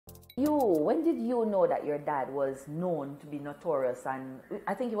When did you know that your dad was known to be notorious, and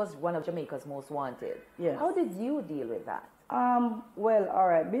I think he was one of Jamaica's most wanted? Yes. How did you deal with that? Well, all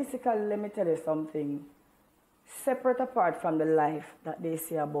right. Basically, let me tell you something. Separate apart from the life that they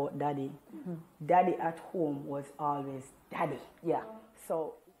say about daddy, daddy at home was always daddy. Yeah.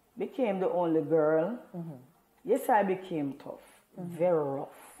 So, became the only girl. Yes, I became tough, very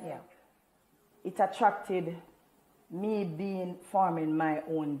rough. Yeah. It attracted me forming my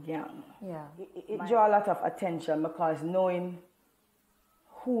own gang. Yeah. It draw a lot of attention because knowing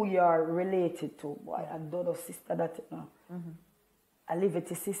who you're related to, boy, I Dudus sister that, you know, I live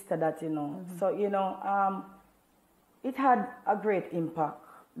with a sister that, you know. So, you know, it had a great impact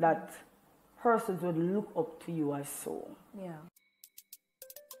that persons would look up to you as so. Yeah.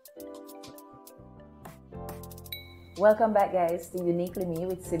 Welcome back, guys, to Uniquely Me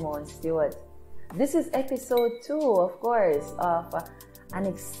with Simone Stewart. This is episode 2, of course, of an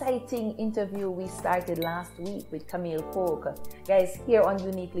exciting interview we started last week with Camille Coke. Guys, here on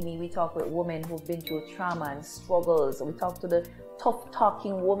Uniquely Me, we talk with women who've been through trauma and struggles. We talk to the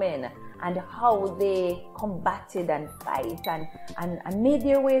tough-talking women and how they combated and fight and made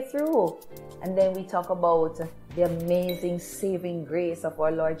their way through. And then we talk about the amazing saving grace of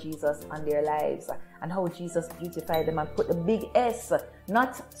our Lord Jesus on their lives and how Jesus beautified them and put the big S,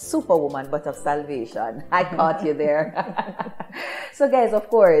 not superwoman, but of salvation. I caught you there. So guys, of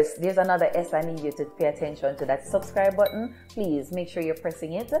course, there's another S I need you to pay attention to, that subscribe button. Please make sure you're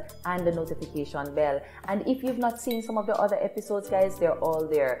pressing it and the notification bell. And if you've not seen some of the other episodes, guys, they're all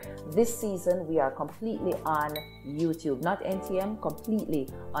there. This season, we are completely on YouTube, not NTM, completely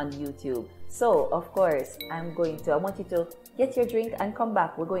on YouTube. So, of course, I want you to get your drink and come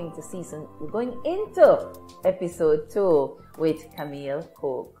back. We're going into episode 2 with Camille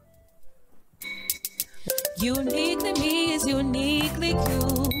Coke. Uniquely me is uniquely you.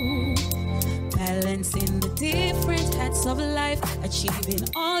 Balancing the different hats of life, achieving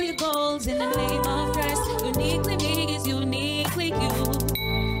all your goals in the name of Christ. Uniquely me is uniquely you.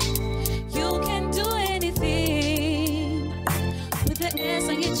 You can do anything. With the S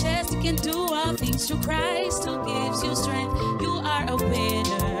on your chest, you can do all things through Christ who gives you strength. You are a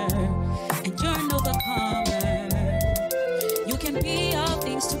winner and you're an overcomer. You can be all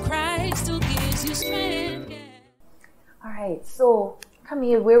things to Christ who gives you strength. Yeah. All right, so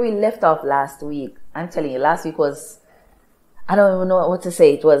Camille, where we left off last week, I'm telling you, last week was, I don't even know what to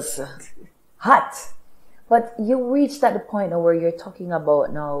say. It was hot. But you reached at the point now where you're talking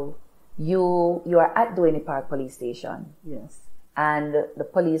about now, you are at Duane Park Police Station. Yes. And the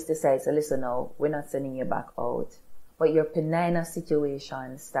police decides, listen now, we're not sending you back out. But your Penina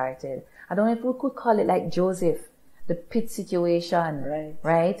situation started. I don't know if we could call it like Joseph, the pit situation.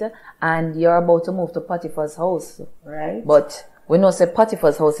 Right? And you're about to move to Potiphar's house. Right. But we know that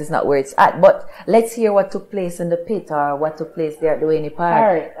Potiphar's house is not where it's at. But let's hear what took place in the pit or what took place there at Duane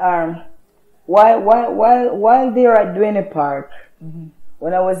Park. All right. While they're at Duane Park,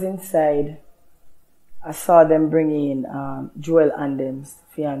 when I was inside, I saw them bring in Joel Andem's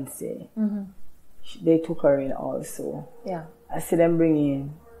fiance. They took her in also. Yeah. I see them bring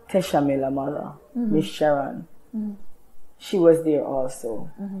in Tesha Miller mother, Miss Sharon. She was there also.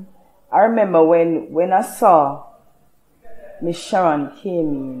 I remember when I saw Miss Sharon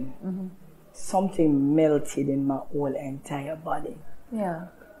came in, something melted in my whole entire body. Yeah.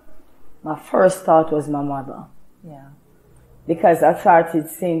 My first thought was my mother. Yeah. Because I started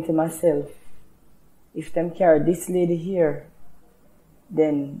saying to myself, if them carry this lady here,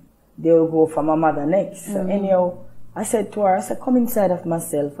 then they'll go for my mother next. So anyhow, I said to her, come inside of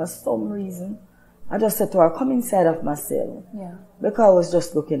myself. For some reason, I just said to her, come inside of myself. Yeah. Because I was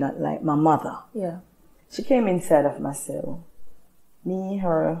just looking at like my mother. Yeah. She came inside of my cell. Me,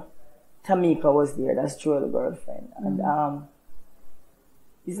 her, Tamika was there. That's Joel's girlfriend. And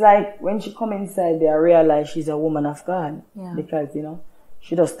it's like when she come inside there, I realized she's a woman of God. Yeah. Because, you know,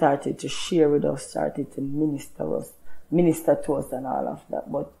 she just started to share with us, started to minister to us and all of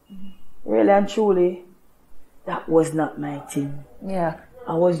that. But really and truly, that was not my thing. Yeah.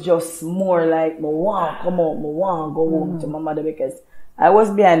 I was just more like, I want to come out, I want to go home to my mother because I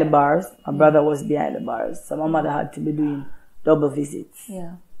was behind the bars. My brother was behind the bars. So my mother had to be doing double visits.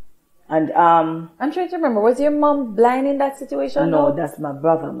 Yeah. And I'm trying to remember, was your mom blind in that situation? No, that's my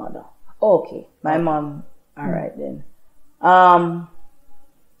brother's mother. Okay. My mom, all right then.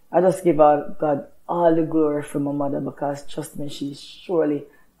 I just give God all the glory for my mother because trust me, she's surely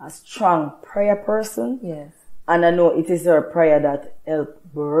a strong prayer person. Yes. And I know it is her prayer that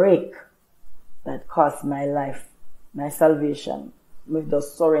helped break, that cost my life, my salvation, with the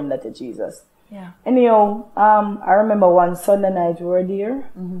surrender to Jesus. Yeah. Anyhow, I remember one Sunday night we were there,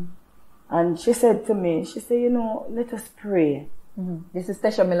 And she said to me, she said, you know, let us pray. This is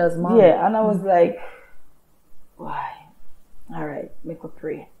Tesha Miller's mom. Yeah, and I was like, why? All right, make us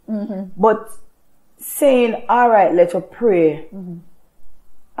pray. But saying, all right, let us pray,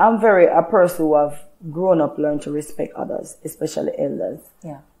 I'm a person who have grown up, learned to respect others, especially elders.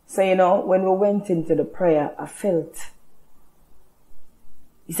 Yeah. So, you know, when we went into the prayer, I felt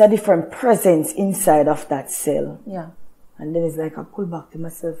it's a different presence inside of that cell. Yeah. And then it's like I pull back to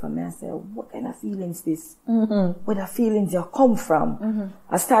myself and I say, what kind of feelings this? Where the feelings you come from?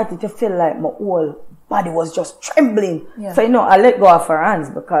 I started to feel like my whole body was just trembling. Yeah. So, you know, I let go of her hands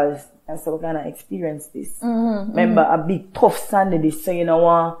because I said, we're going to experience this. Remember, a big tough Sunday this, so you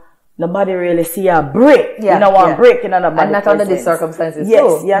know, nobody really see a break. Yeah, you know, breaking on the body. And not under these circumstances.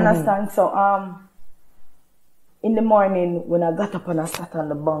 Yes, too. you understand? So, in the morning, when I got up and I sat on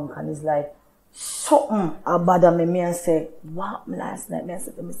the bunk, and it's like, something bother me and say, what happened last night? Me I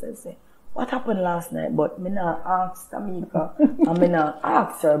said to myself, say, what happened last night? But me not ask Tamika, and me not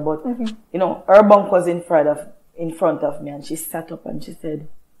ask her, but, you know, her bunk was in front of me, and she sat up and she said,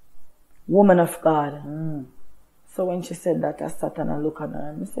 woman of God. So when she said that, I sat and I looked at her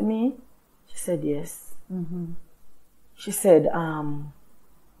and I said, me? She said, yes. She said,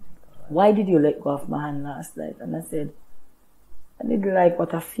 why did you let go of my hand last night? And I said, I didn't like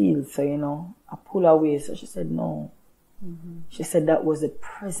what I feel, so, you know, I pull away. So she said, no. She said, that was the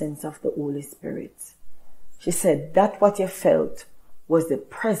presence of the Holy Spirit. She said, that what you felt was the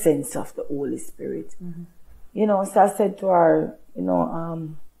presence of the Holy Spirit. You know, so I said to her, you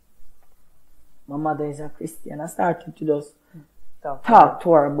know, my mother is a Christian. I started to just talk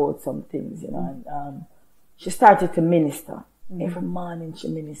to her about some things, you know, and she started to minister. Every morning she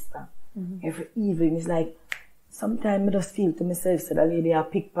minister. Every evening. It's like, sometimes I just feel to myself, so the lady I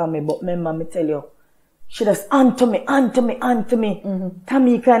pick for me, but remember me tell you, she just onto me.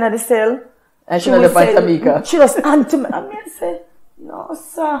 Tamika in the cell. And she not find Tamika. She just onto me. And I say, no,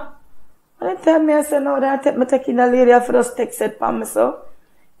 sir. And they tell me, I say, no, that take me taking the lady for just text it for me, so.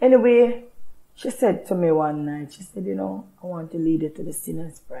 Anyway, she said to me one night, she said, you know, I want to lead you to the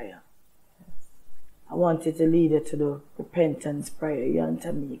sinner's prayer. I wanted to lead her to the repentance prayer, you and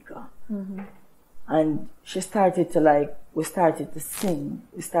Tamika. And she started to we started to sing.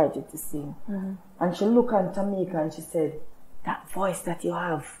 And she looked at Tamika and she said, that voice that you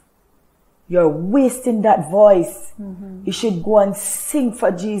have, you're wasting that voice. You should go and sing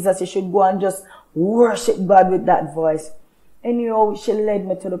for Jesus. You should go and just worship God with that voice. Anyhow, she led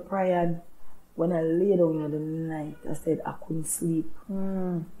me to the prayer, and when I lay down in the night, I said I couldn't sleep.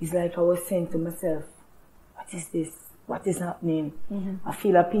 It's like I was saying to myself, what is this? What is happening? I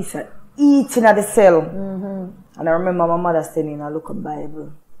feel a piece of eating at the cell. And I remember my mother saying, I look at the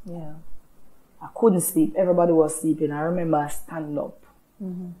Bible. Yeah. I couldn't sleep. Everybody was sleeping. I remember I stand up.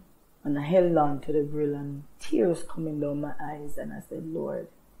 And I held on to the grill and tears coming down my eyes. And I said, Lord,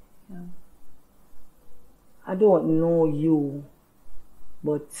 I don't know you,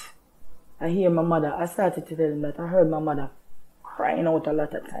 but I hear my mother. I started to tell him that I heard my mother crying out a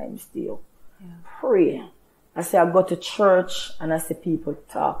lot of times still. Pray. I say, I go to church and I see people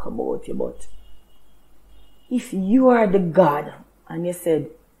talk about you, but if you are the God and you said,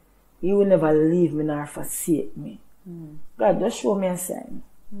 you will never leave me nor forsake me, God, just show me a sign.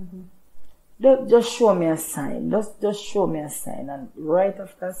 Just show me a sign. Just show me a sign. And right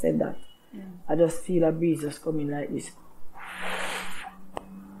after I said that, I just feel a breeze just coming like this.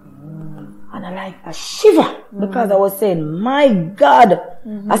 And I like a shiver because I was saying, my God.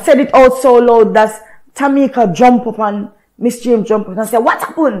 I said it out so loud that Tamika jump up and Miss James jump up and said, what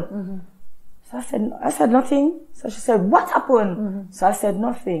happened? So I said nothing. So she said, what happened? So I said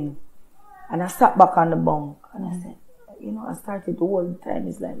nothing. And I sat back on the bunk and I said, you know, I started the whole time.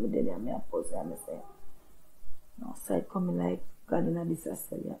 It's like, me did it, me a pause and I said, no, so it coming like, God in a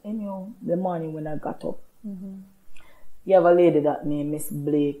disaster. Anyhow, the morning when I got up, you have a lady that named Miss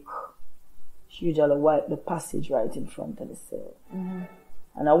Blake. She usually wipe the passage right in front of the cell.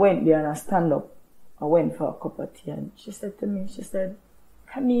 And I went there and I stand up. I went for a cup of tea and she said to me, she said,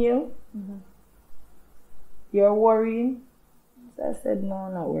 Camille, you're worrying? So I said, no,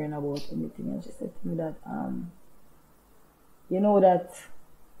 I'm not worrying about anything. And she said to me that, you know that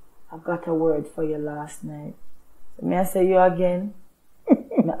I got a word for you last night. So me I say you again.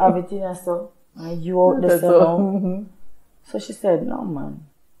 I have it in so and you out the so. So she said, no man.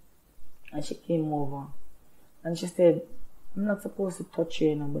 And she came over and she said, I'm not supposed to touch you,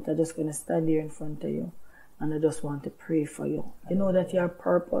 you know, but I'm just gonna stand here in front of you and I just want to pray for you. You know that your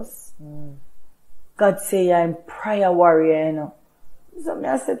purpose? God say you're a prayer warrior, you know. So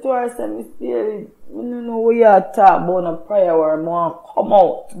I said to her, I said, Miss Bailey, you know what you are talking about a prayer where I want to come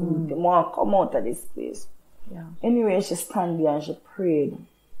out. I want to come out of this place. Yeah. Anyway, she stand there and she prayed.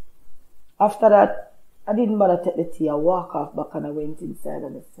 After that, I didn't bother take the tea. I walked off back and I went inside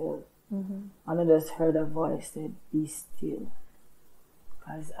of the cell. And I just heard a voice said, be still,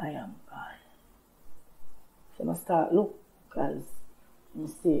 because I am God. So I start look, because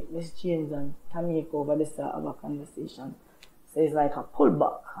you see Miss James and Camille Coke over there have a conversation. So it's like a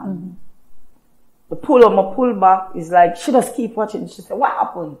pullback. And the pull of my pullback is like, she just keep watching. She said, what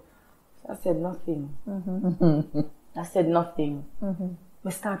happened? So I said, nothing. I said, nothing. I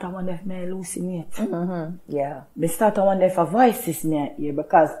start to wonder if I hallucinate. Yeah. I start to wonder if a voice is in my ear,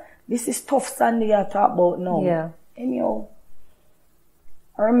 because this is tough Sunday I talk about now. Yeah. Anyhow,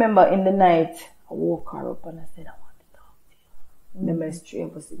 I remember in the night, I woke her up and I said, I want to talk to you. Remember, I straight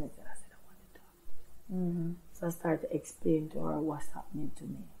up and I said, I want to talk to you. So I started to explain to her what's happening to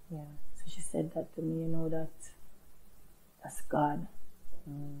me. Yeah. So she said that to me, you know, that's God.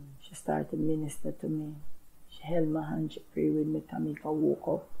 She started to minister to me. She held my hand, she prayed with me. Tamika woke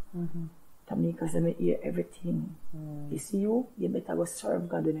up. Tamika said, I hear everything. You see you better go serve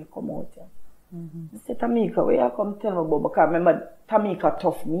God when you come out here. I said, Tamika, where you come tell me about? Because remember, Tamika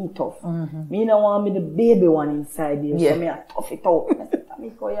tough, me tough. Me don't want me the baby one inside here. So me I tough it out. I said,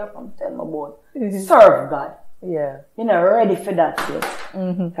 Tamika, where you come tell me about? Serve God. Yeah. You're not ready for that yet.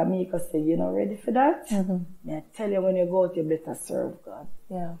 Tamika said, you're not ready for that? Me I tell you, when you go out, you better serve God.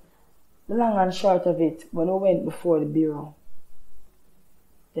 Yeah. The long and short of it, when we went before the bureau,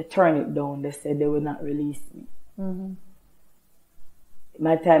 they turned it down. They said they would not release me.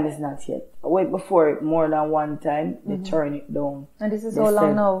 My time is not yet. I went before it more than one time. They turned it down. And this is how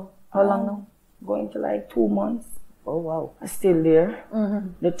long now? How long now? Going to like 2 months. Oh, wow. I'm still there.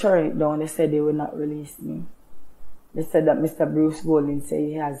 They turned it down. They said they would not release me. They said that Mr. Bruce Golding said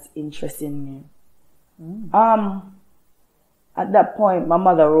he has interest in me. At that point, my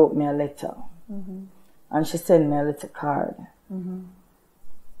mother wrote me a letter. And she sent me a little card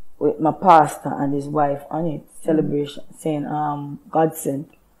with my pastor and his wife on it, celebration, saying, God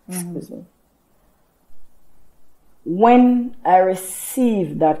sent. Excuse me. When I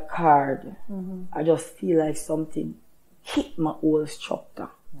received that card, I just feel like something hit my whole structure.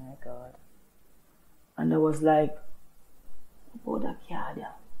 My God. And I was like, about that yard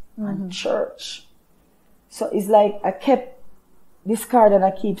and church. So it's like I kept this card and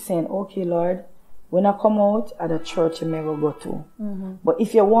I keep saying, okay, Lord, when I come out at a church, I may go to. But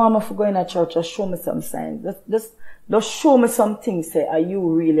if you want me to go in a church, just show me some signs. Just show me some things. Say, are you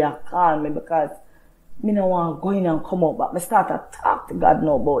really a call me? Because me no want to go in and come out. But I start to talk to God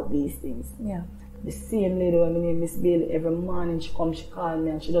now about these things. Yeah. The same lady when my name Miss Bailey, every morning she come, she call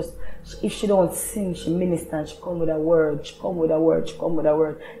me and she just, if she don't sing, she minister and she come with a word, she come with a word, she come with a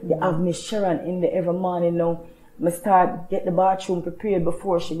word. You have Miss Sharon in there every morning now. I start get the bathroom prepared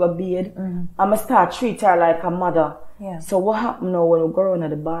before she go bed. I start treat her like a mother. Yeah. So what happened now when we go around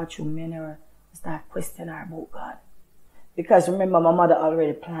at the bathroom, me and her start questioning her about God. Because remember, my mother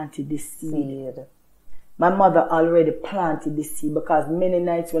already planted this seed. My mother already planted this seed, because many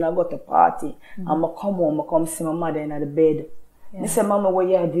nights when I go to party, I'ma come home, I come see my mother in the bed. I say, Mama, what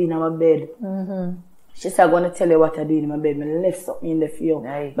you are doing in my bed? She said, I'm going to tell you what I do in my bed. I left something in the field.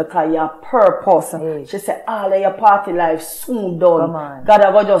 Because your purpose. She said, all of your party life soon done. God, I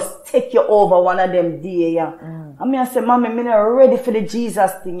will just take you over one of them days. I said, Mommy, I'm not ready for the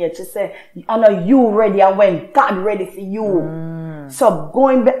Jesus thing yet. She said, I know you ready. And when God ready for you. So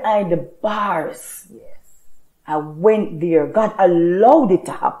going behind the bars, I went there. God allowed it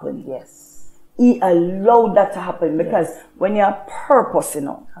to happen. He allowed that to happen. Because when you have purpose, you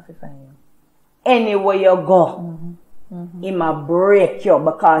know, anywhere you go, he might break you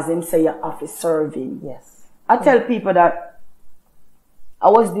because him say you have to serve him. I tell people that I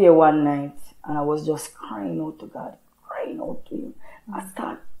was there one night and I was just crying out to God, crying out to him. I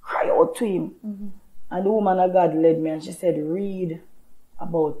started crying out to him. And the woman of God led me and she said, read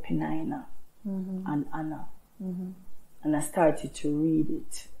about Penina and Anna. And I started to read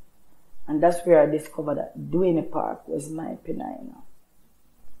it. And that's where I discovered that Duane Park was my Penina.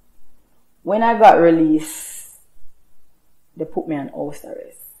 When I got released, they put me on house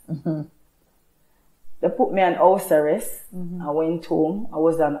arrest. They put me on house arrest. I went home. I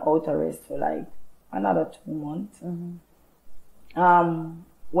was on house arrest for like another 2 months.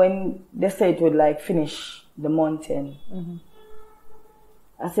 When they said it would like finish the month end,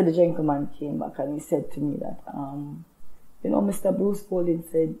 I said the gentleman came back and he said to me that, you know, Mr. Bruce Golding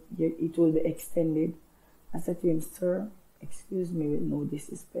said it will be extended. I said to him, sir, excuse me with no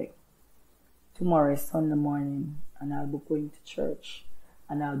disrespect. tomorrow is Sunday morning and I'll be going to church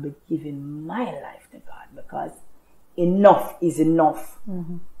and I'll be giving my life to God because enough is enough.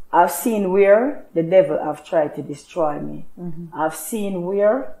 I've seen where the devil have tried to destroy me. I've seen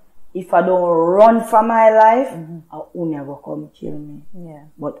where if I don't run for my life, I will never come kill me. Yeah.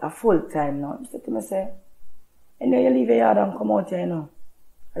 But a full time now, I said to myself, you know, you leave your yard and come out here, you know.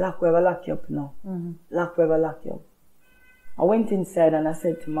 Lock wherever lock you up now. Lock wherever lock you up. I went inside and I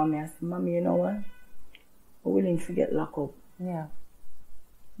said to Mommy, I said, Mommy, you know what? I'm willing to get locked up. Yeah.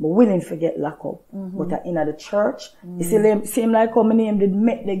 I'm willing to get locked up. But I in the church, you see, same like how my name did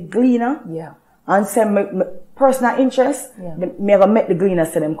make the gleaner. Yeah. And say my personal interest, me ever met the gleaner,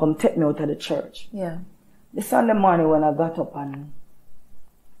 say them come take me out of the church. Yeah. The Sunday morning when I got up and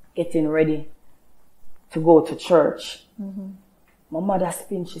getting ready to go to church, my mother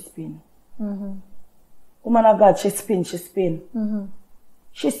spin, she spin. Woman of God, she spin, she spin.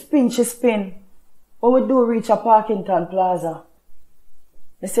 She spin, she spin. When we do reach a Parkington Plaza,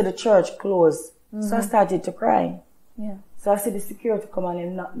 they say the church closed. So I started to cry. Yeah. So I see the security come and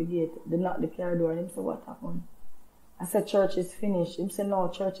him knock the gate, they knock the car door, and him say, what happened? I said, church is finished. Him say, no,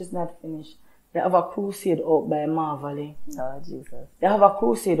 church is not finished. They have a crusade out by Marvally. Oh, Jesus. They have a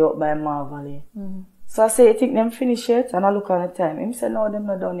crusade out by Marvally. So I say, you think them finish yet? And I look on the time. Him say, no, them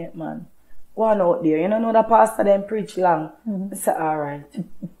not done yet, man. Go on out there. You know the pastor them preach long. I said, all right.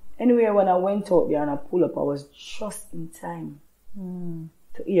 Anyway, when I went out there and I pull up, I was just in time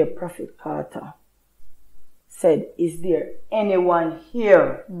to hear Prophet Carter said, is there anyone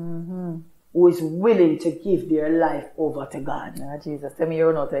here who is willing to give their life over to God? Oh, Jesus, tell me you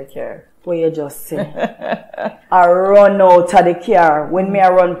run out of the car. What you just say? I run out of the car. When I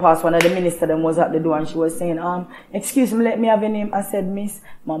run past, one of the ministers them was at the door and she was saying, excuse me, let me have your name. I said, Miss,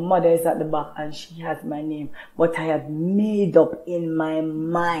 my mother is at the back and she has my name. But I have made up in my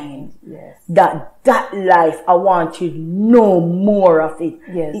mind that life, I want to know more of it.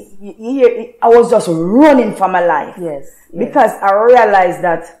 Yes. I was just running for my life. Yes. Because I realized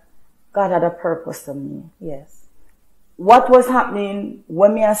that God had a purpose to me. Yes. What was happening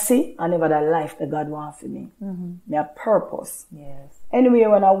when me I see, I never that life that God wants for me. Me a purpose. Yes. Anyway,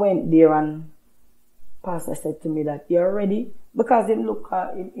 when I went there and Pastor said to me that you're ready, because him look,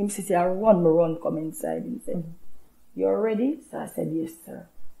 him say, I run, come inside. Him said, you're ready? So I said, yes, sir.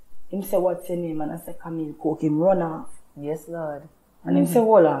 Him said, what's your name? And I said, Camille Coke. Him run off. Yes, Lord. And him said,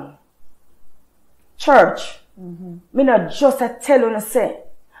 hold on. Church, me not just a tell you say,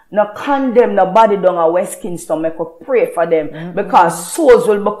 no condemn nobody down at West Kingston. Make we pray for them because souls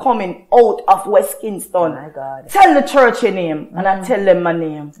will be coming out of West Kingston. Oh my God. Tell the church your name and I tell them my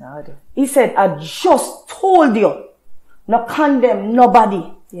name. God. He said, I just told you, no condemn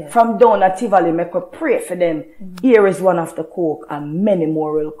nobody from down at Tivoli. Make we pray for them. Here is one of the Coke and many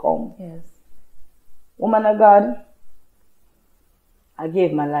more will come. Yes. Woman of God, I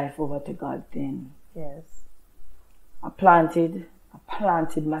gave my life over to God then. Yes. I planted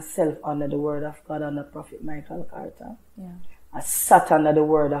myself under the word of God under Prophet Michael Carter. Yeah. I sat under the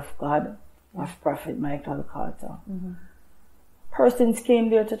word of God of Prophet Michael Carter. Persons came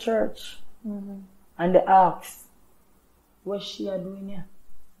there to church and they asked, what's she doing here?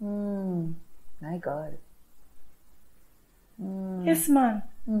 My God. Yes, man.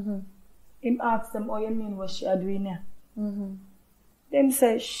 Him asked them, oh, you mean what she doing here? Them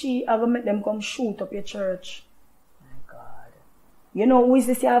say, she, I will make them come shoot up your church. You know who is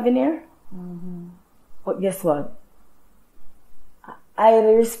this you having here? But guess what? I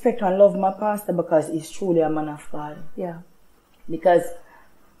respect and love my pastor because he's truly a man of God. Yeah. Because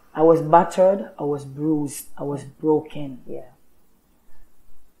I was battered, I was bruised, I was broken. Yeah.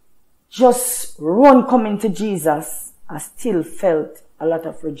 Just run coming to Jesus, I still felt a lot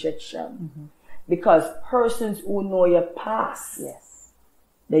of rejection. Because persons who know your past,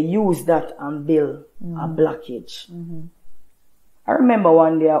 they use that and build a blockage. I remember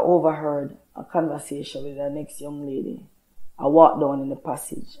one day I overheard a conversation with the next young lady. I walked down in the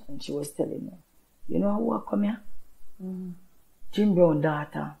passage and she was telling me, you know who I come here? Jim Brown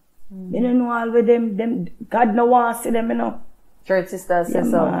daughter. You don't know all with them, God no want to see them, you know. Church sisters said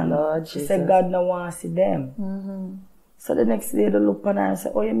so, Lord She Jesus. said God no want to see them. So the next day they look on her and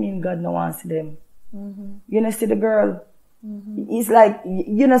say, oh, you mean God no want to see them? You know, see the girl? It's like,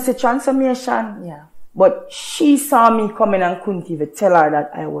 you know, see transformation. Yeah. But she saw me coming and couldn't even tell her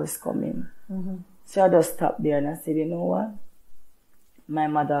that I was coming. So I just stopped there and I said, you know what? My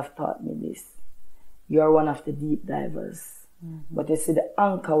mother have taught me this. You are one of the deep divers. But you see the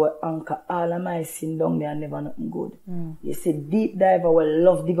anchor will anchor all of my sin down there and never nothing good. You see deep diver will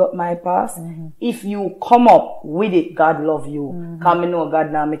love dig up my past. If you come up with it, God love you. Cause me know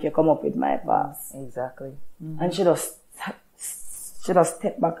God now make you come up with my past. Exactly. And she just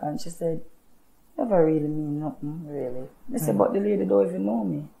stepped back and she said, never really mean nothing. Really? I said, but the lady don't even know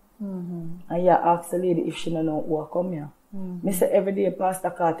me. And yeah, ask the lady if she don't know who I come here. Me say every day Pastor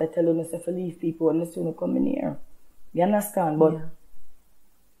Carter tell you to leave people and they soon come in here. You understand? But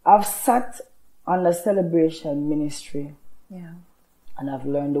I've sat on the celebration ministry and I've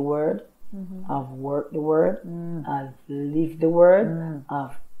learned the word, I've worked the word, I've lived the word,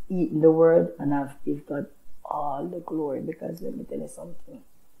 I've eaten the word, and I've given God all the glory. Because let me tell you something.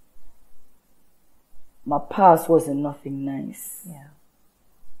 My past wasn't nothing nice.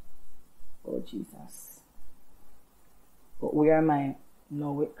 Oh Jesus. But where am I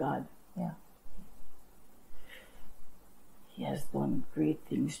now with God? He has done great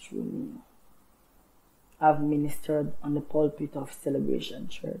things through me. I've ministered on the pulpit of Celebration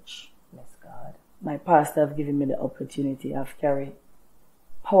Church. Bless God. My pastor have given me the opportunity. I've carried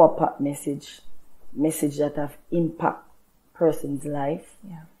power-packed message that have impact person's life.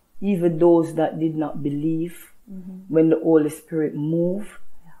 Even those that did not believe. When the Holy Spirit move,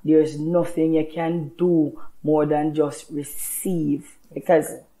 there's nothing you can do more than just receive.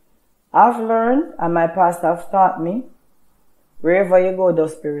 Because I've learned, and my pastor have taught me, wherever you go,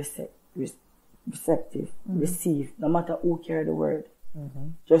 just be receptive, receive, no matter who carry the word.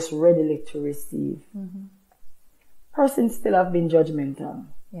 Just readily to receive. Persons still have been judgmental.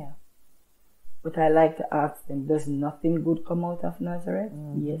 But I like to ask them, does nothing good come out of Nazareth?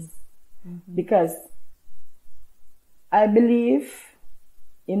 Yes. Because I believe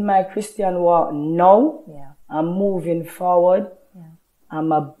in my Christian walk now, I'm moving forward,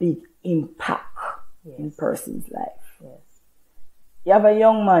 I'm a big impact in person's life. You have a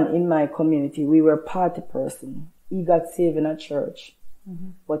young man in my community. We were party person. He got saved in a church,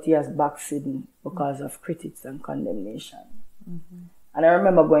 but he has backslidden because of critics and condemnation. And I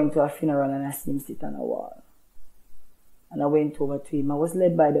remember going to a funeral and I see him sit on a wall. And I went over to him. I was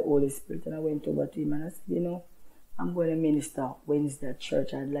led by the Holy Spirit, and I went over to him and I said, you know, I'm going to minister Wednesday at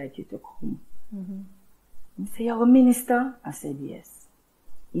church. I'd like you to come. He said, you're a minister? I said, yes.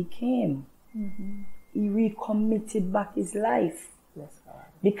 He came. He recommitted back his life.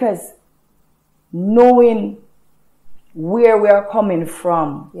 Because knowing where we are coming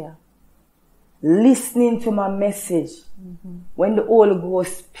from, listening to my message, when the Holy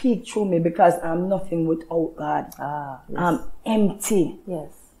Ghost speak through me, because I'm nothing without God. I'm empty.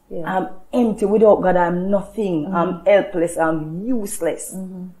 I'm empty without God. I'm nothing. I'm helpless. I'm useless.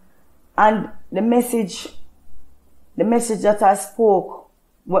 And the message that I spoke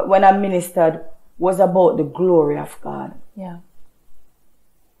when I ministered was about the glory of God.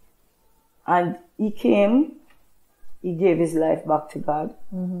 And he came, he gave his life back to God.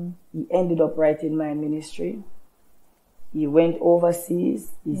 He ended up right in my ministry. He went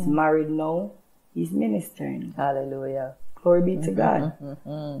overseas. He's married now. He's ministering. Hallelujah. Glory be to God.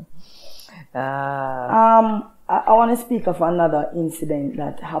 I want to speak of another incident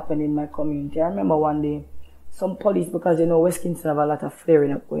that happened in my community. I remember one day, some police, because you know West Kingston have a lot of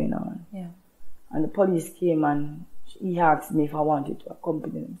flaring up going on. And the police came and he asked me if I wanted to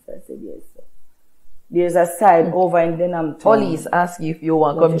accompany him. So I said yes. There's a side over in Denham town. Police ask you if you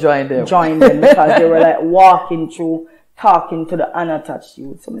want to come join them. Join them because they were like walking through, talking to the unattached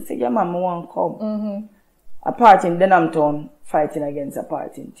youth. So I said, yeah man, I want to come. A party in Denham town fighting against a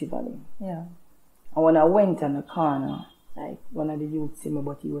party in Tivoli. And when I went on the corner, like one of the youths see me,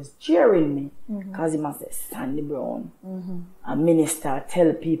 but he was cheering me because he must say, Sandy Brown, a minister,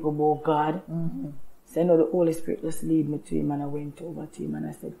 tell people about God. So you know, the Holy Spirit just lead me to him, and I went over to him and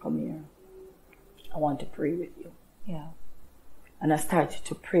I said, come here. I want to pray with you. And I started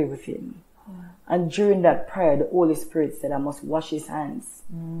to pray with him. And during that prayer, the Holy Spirit said I must wash his hands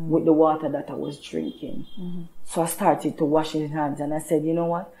with the water that I was drinking. So I started to wash his hands and I said, you know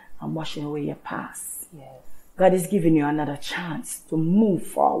what? I'm washing away your past. God is giving you another chance to move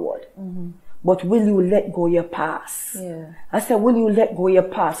forward. But will you let go your past? I said, will you let go your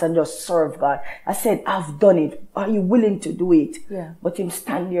past and just serve God? I said, I've done it. Are you willing to do it? But him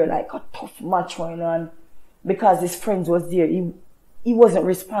stand there like a tough match going on because his friends was there. He wasn't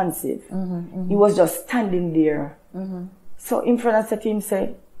responsive. He was just standing there. So in front I said to him,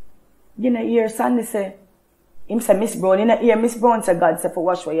 say, you know, here Sandy say, him say, Miss Brown, you know, here Miss Brown said, God said for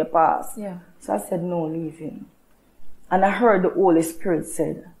wash away your past. So I said, no, leave him. And I heard the Holy Spirit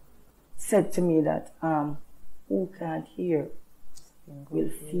said to me that who can't hear will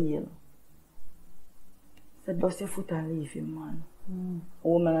feel. said, dust your foot and leave him, man. A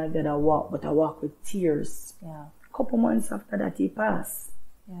woman I did a walk, but I walk with tears. Yeah. A couple months after that, he passed.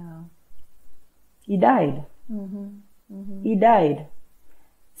 Yeah. He died. He died.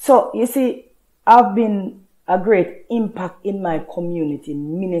 So, you see, I've been a great impact in my community,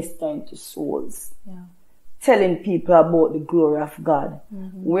 ministering to souls. Yeah. Telling people about the glory of God.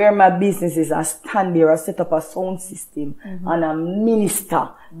 Where my business is, I stand there, I set up a sound system, and I minister.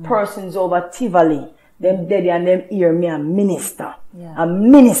 Persons over Tivoli, them dead and them hear me and minister. Yeah. I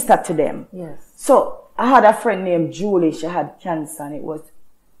minister to them. Yes. So I had a friend named Julie, she had cancer, and it was,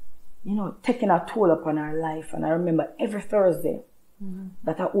 you know, taking a toll upon her life. And I remember every Thursday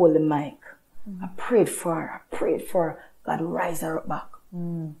that I hold the mic, I prayed for her, God rise her up back.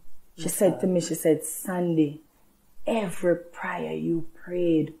 She said to me, she said, Sandy, every prayer you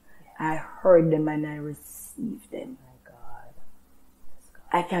prayed, I heard them and I received them. My God.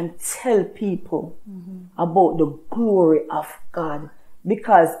 I can tell people about the glory of God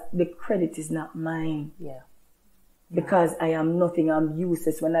because the credit is not mine. Yeah. Because I am nothing, I'm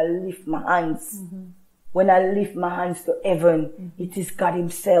useless. When I lift my hands, when I lift my hands to heaven, it is God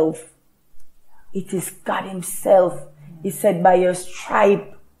himself. It is God himself. He said, by your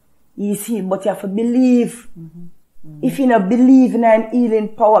stripe, he is healed, but you have to believe. If you don't believe in her healing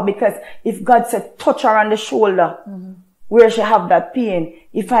power, because if God said, touch her on the shoulder, where she have that pain,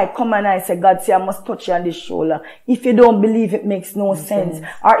 if I come and I say, God say, I must touch you on the shoulder. If you don't believe, it makes no sense.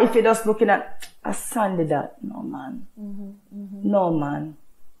 Or if you're just looking at a Sandy that, no man. No man.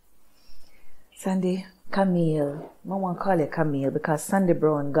 Sandy, Camille. I want to call you Camille because Sandy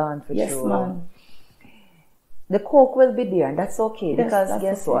Brown gone for sure. Yes, man. The Coke will be there, and that's okay. Yes, because that's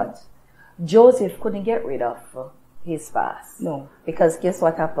guess okay. what? Joseph couldn't get rid of his past. No. Because guess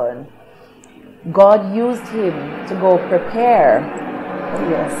what happened? God used him to go prepare,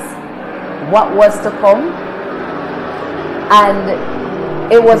 yes, what was to come.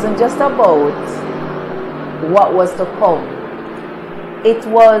 And it wasn't just about what was to come. It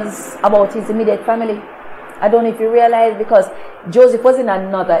was about his immediate family. I don't know if you realize, because Joseph was in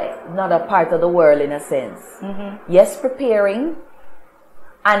another part of the world in a sense. Yes, preparing.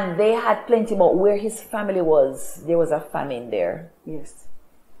 And they had plenty about where his family was. There was a famine there. Yes.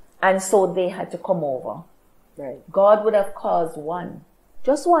 And so they had to come over. Right. God would have caused one,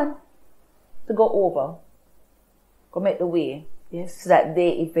 just one, to go over, come make the way, Yes. so that they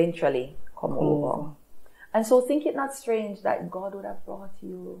eventually come over. And so think it not strange that God would have brought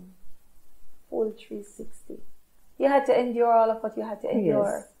you full 360. You had to endure all of what you had to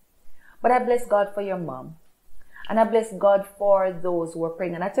endure. Yes. But I bless God for your mom. And I bless God for those who are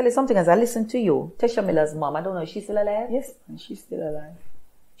praying. And I tell you something, as I listen to you, Tesha Miller's mom, I don't know, is she still alive? Yes, and she's still alive.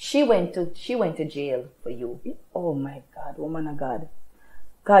 She went to jail for you. Oh my God, woman of God.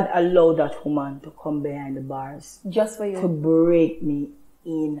 God allowed that woman to come behind the bars. Just for you. To break me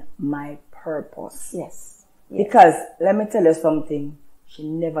in my purpose. Yes. Because, let me tell you something, she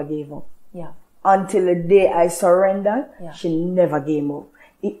never gave up. Yeah. Until the day I surrendered, she never gave up.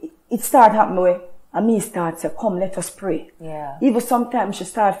 It started happening where me start to come, let us pray. Yeah. Even sometimes she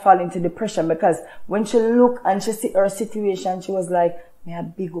started falling into depression because when she looked and she see her situation, she was like, me a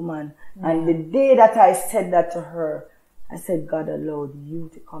big woman. Yeah. And the day that I said that to her, I said, God allowed you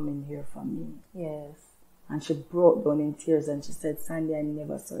to come in here for me. Yes. And she broke down in tears and she said, Sandy, I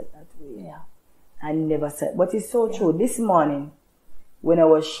never saw it that way. Yeah. I never said, but it's so true. This morning, when I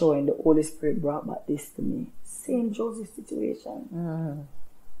was showing, the Holy Spirit brought back this to me. Same Joseph situation.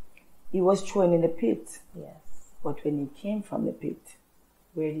 He was thrown in the pit. Yes. But when he came from the pit,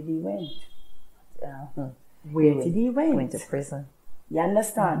 where did he went? Where did he went? Went to prison. You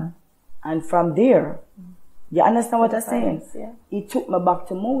understand? And from there, you understand what I'm saying? Yeah. He took me back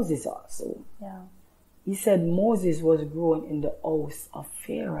to Moses also. Yeah. He said Moses was growing in the house of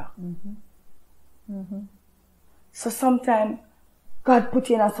Pharaoh. So sometimes God put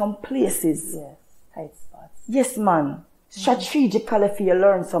you in some places. Yes. Tight spots. Yes, man. Strategically for you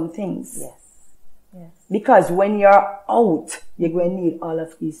learn some things. Yes. Yes. Because when you're out, you're going to need all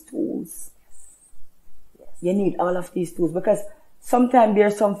of these tools. Yes. You need all of these tools because sometimes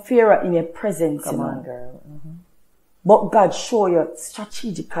there's some fear in your presence. Come on, girl. But God show you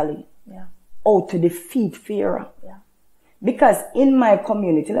strategically how to defeat fear. Yeah. Because in my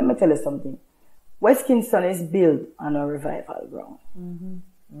community, let me tell you something. West Kingston is built on a revival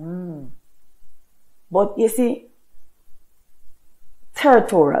ground. But you see,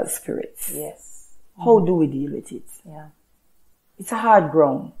 territorial spirits. Yes. How do we deal with it? Yeah. It's a hard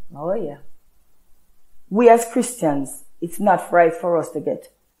ground. Oh, yeah. We as Christians, it's not right for us to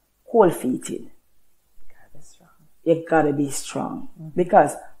get cold-feeted. Gotta be strong. You gotta be strong.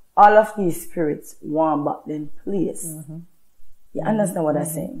 Because all of these spirits want back then place. You understand what I'm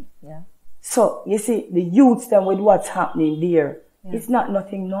saying? Yeah. So, you see, the youths then with what's happening there, it's not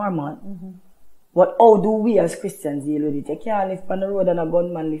nothing normal. But how do we as Christians deal with it? You can't live on the road and a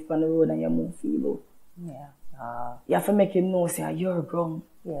gunman live on the road and you move feeble. Yeah. You have to make him know, say, you're grown.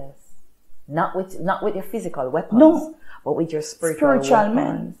 Yes. Not with your physical weapons, but with your spiritual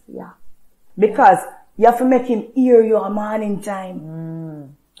man. Yeah. Because you have to make him hear you a morning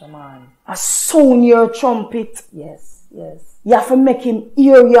time. Come on. A sound your trumpet. Yes. You have to make him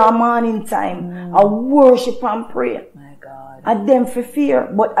hear you a morning time. A worship and pray. My God. And them for fear.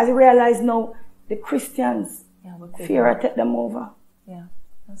 But I realize now, the Christians, fear I take them over. Yeah,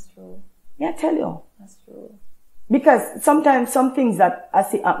 that's true. Yeah, I tell you. That's true. Because sometimes some things that I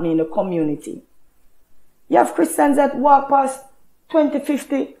see happening in the community, you have Christians that walk past 20,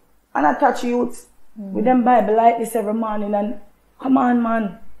 50 and attach youths with them Bible like this every morning and come on,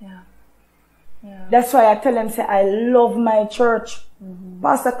 man. Yeah. That's why I tell them, say, I love my church.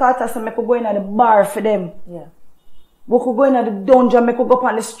 Pastor Carter said, I could go in at the bar for them. Yeah. We could go in at the dungeon, I could go up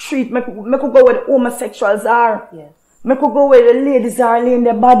on the street, I could go where the homosexuals are. Yes. I could go where the ladies are laying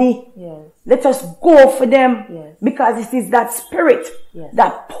their body. Yes. Let us go for them. Yes. Because it is that spirit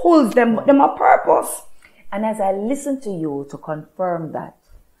that pulls them, but them a purpose. And as I listen to you to confirm that,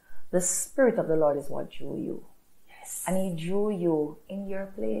 the Spirit of the Lord is what drew you. Yes. And He drew you in your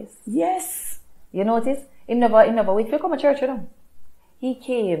place. Yes. You notice? He never wait for you come to church with him. He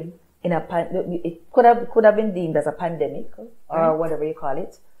came in it could have been deemed as a pandemic or whatever you call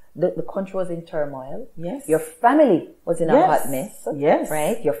it. The country was in turmoil. Yes. Your family was in a hot mess. Yes.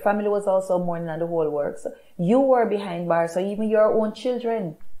 Right? Your family was also mourning on the whole works. You were behind bars, so even your own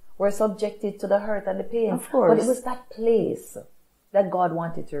children were subjected to the hurt and the pain. Of course. But it was that place that God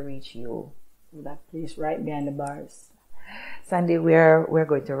wanted to reach you. That place right behind the bars. Sandy, we're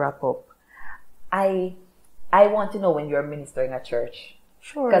going to wrap up. I want to know when you're ministering at church.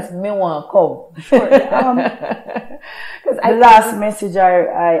 Sure. Because me want to come. Sure. The last message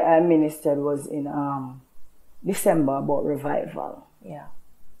I ministered was in December about revival. Yeah.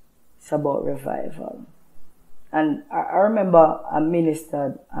 It's about revival. And I remember I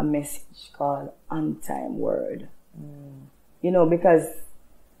ministered a message called On Time Word. You know, because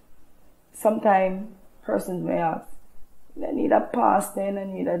sometimes persons may ask, I need a pastor and I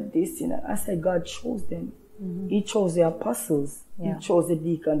need a this, you know. I said God chose them. He chose the apostles. He chose the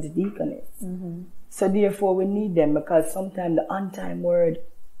deacons, the deaconess. So therefore we need them, because sometimes the on-time word,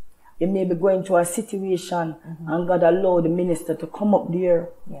 you may be going to a situation and God allow the minister to come up there.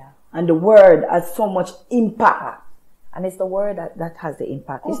 Yeah. And the word has so much impact. And it's the word that has the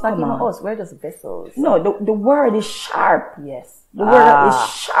impact. It's not even us. We're just vessels. No, the word is sharp. Yes. The word is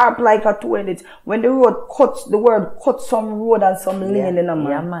sharp like a two-edged. When the word cuts some road and some lane in a man.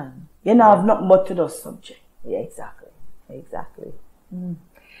 Yeah, man. You know, have nothing but to the subject. Yeah, exactly.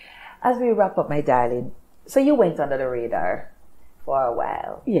 As we wrap up, my darling, so you went under the radar for a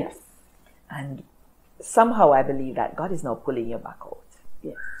while. Yes. And somehow I believe that God is now pulling you back out.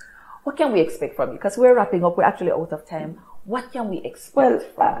 Yes. What can we expect from you? Because we're wrapping up, we're actually out of time. What can we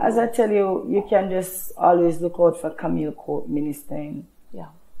expect from you? As I tell you, you can just always look out for Camille Coke ministering. Yeah.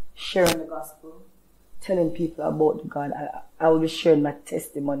 Sharing the gospel. Telling people about God. I will be sharing my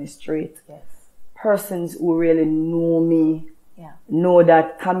testimony straight. Yes. Persons who really know me know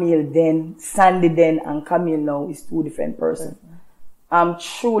that Camille then, Sandy then, and Camille now is two different persons. I'm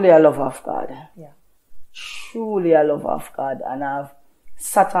truly a lover of God. Yeah. Truly a lover of God. And I've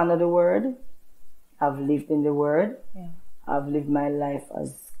sat under the word. I've lived in the word. Yeah. I've lived my life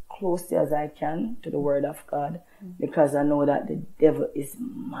as closely as I can to the word of God, because I know that the devil is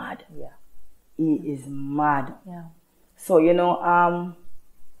mad. Yeah. He is mad. Yeah. So, you know,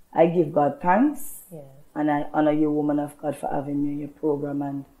 I give God thanks. Yeah. And I honor you, woman of God, for having me in your program.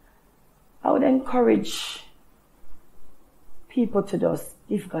 And I would encourage people to just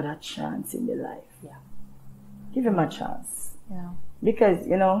give God a chance in their life. Yeah. Give him a chance. Yeah. Because,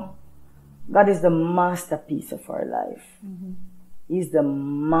 you know, God is the masterpiece of our life. He's the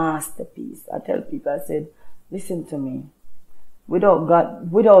masterpiece. I tell people, I said, listen to me. Without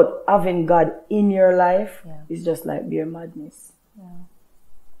God, without having God in your life, it's just like beer madness. Yeah.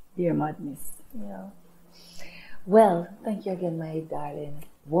 Beer madness. Yeah. Well, thank you again, my darling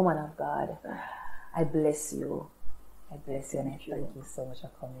woman of God. I bless you. I bless you, and I thank you so much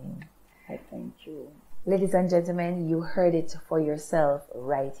for coming. I thank you. Ladies and gentlemen, you heard it for yourself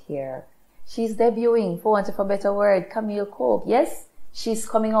right here. She's debuting, for want of a better word, Camille Coke. Yes, she's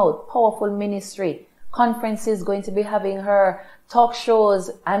coming out. Powerful ministry. conferences, going to be having her talk shows.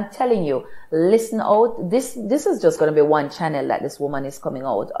 I'm telling you, listen out. This is just going to be one channel that this woman is coming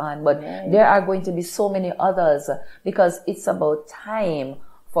out on, but there are going to be so many others, because it's about time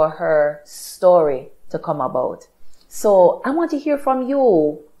for her story to come about. So I want to hear from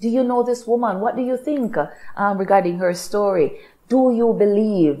you. Do you know this woman? What do you think regarding her story? Do you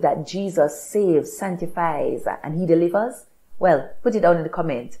believe that Jesus saves, sanctifies, and he delivers? Well, put it down in the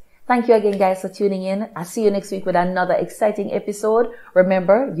comment. Thank you again, guys, for tuning in. I'll see you next week with another exciting episode.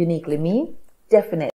 Remember, uniquely me, definitely.